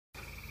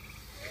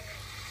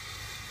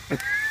Dude,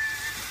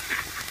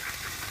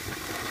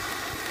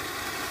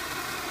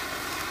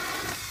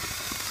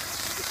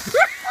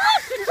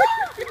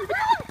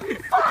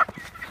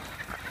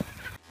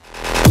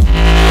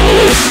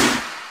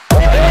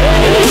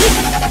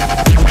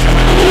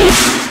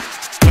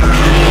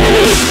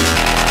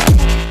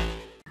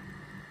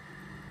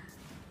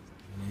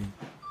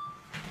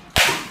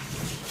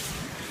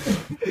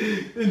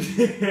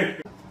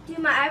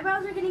 my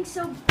eyebrows are getting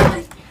so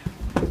big.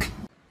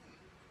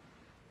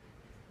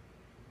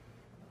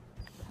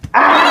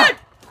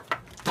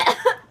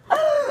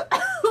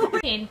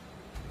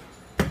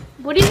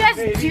 What are you guys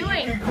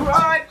doing?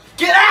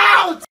 Get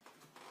out!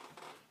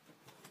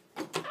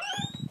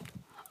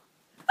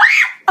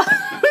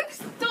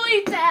 Stop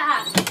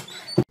that!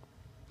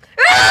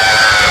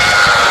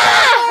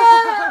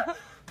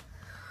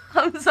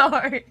 I'm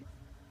sorry.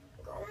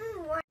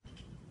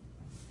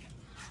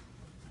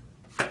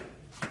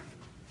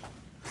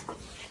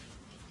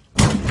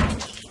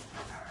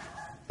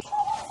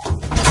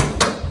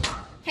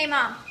 Hey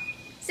Mom,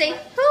 say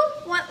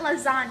who want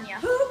lasagna?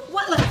 Who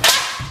want lasagna?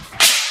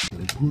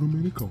 Put them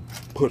in the car.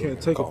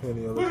 Can't take a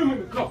penny of it. Put them in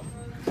the car.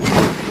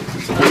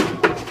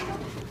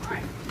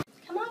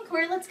 Come on,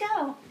 Corey, let's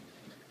go.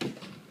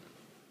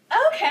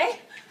 Okay.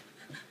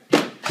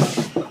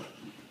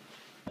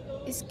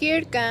 You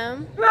scared,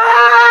 Cam?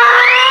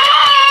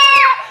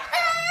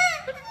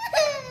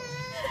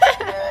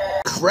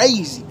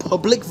 Crazy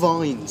public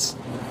vines.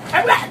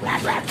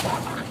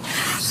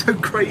 So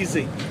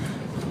crazy.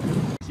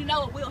 You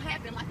know it will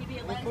happen like it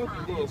did last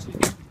time.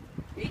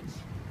 Bitch.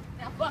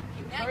 Now fuck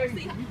you. Now you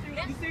see. You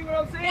see what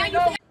I'm saying?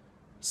 Now you see.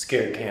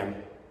 Scared Cam.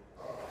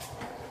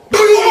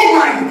 Oh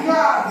my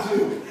God,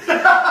 dude!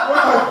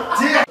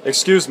 Oh,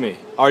 Excuse me,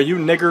 are you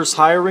niggers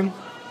hiring?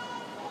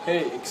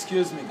 Hey,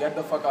 excuse me, get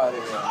the fuck out of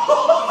here.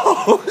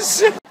 Oh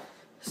shit!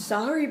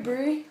 Sorry,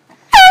 Bree.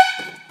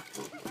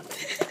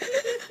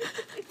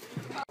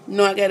 You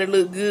know I gotta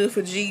look good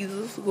for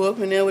Jesus. Go up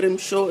in there with them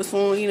shorts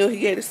on. You know he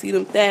got to see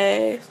them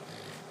thighs.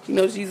 You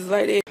know Jesus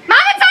like that. Mom,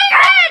 it's on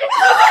your head!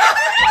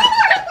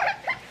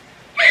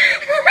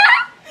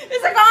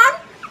 Is it gone?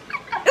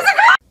 Is it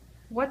gone?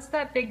 What's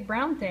that big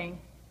brown thing?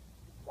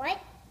 What?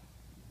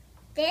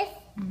 This?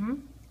 Mm-hmm.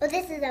 Oh,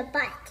 this is a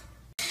bike.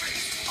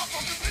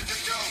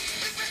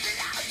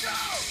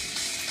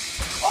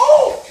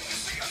 Oh!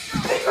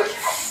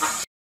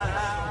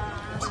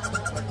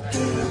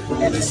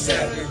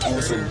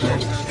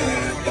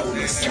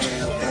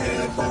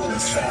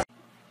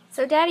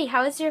 So, Daddy,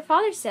 how was your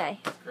Father's Day?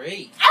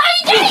 Great.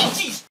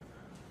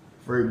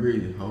 Free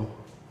breathing, ho.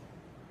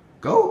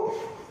 Go.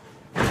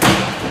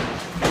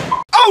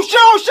 Oh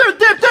shit,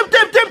 dip.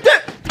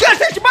 God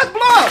damn, you must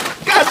blow up.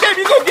 God damn,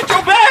 you gonna get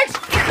your bags?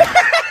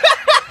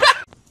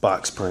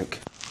 Box prank.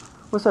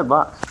 What's that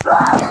box?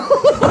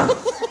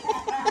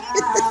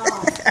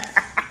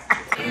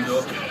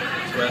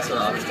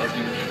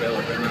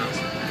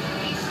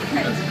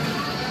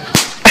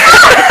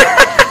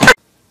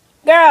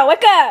 Girl,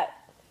 wake up!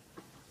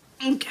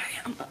 Okay,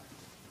 I'm up.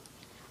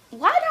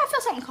 Why do I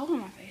feel something cold on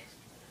my face?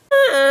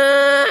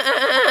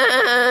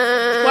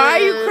 Why are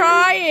you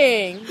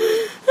crying?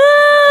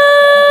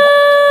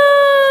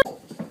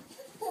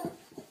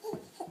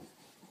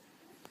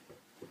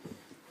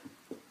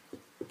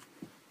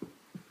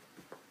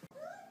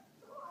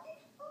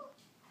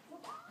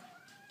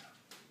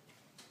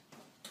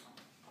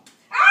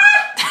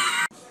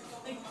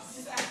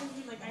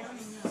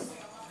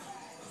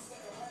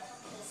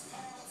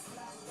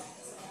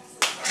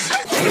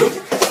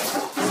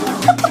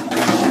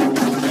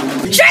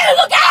 Shayla,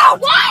 look out!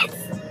 What?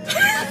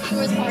 You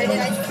were retarded,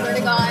 I swear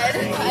to God.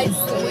 I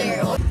swear.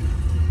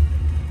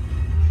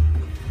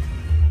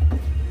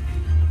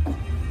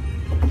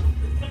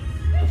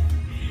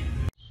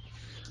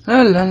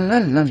 La la la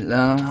la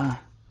la.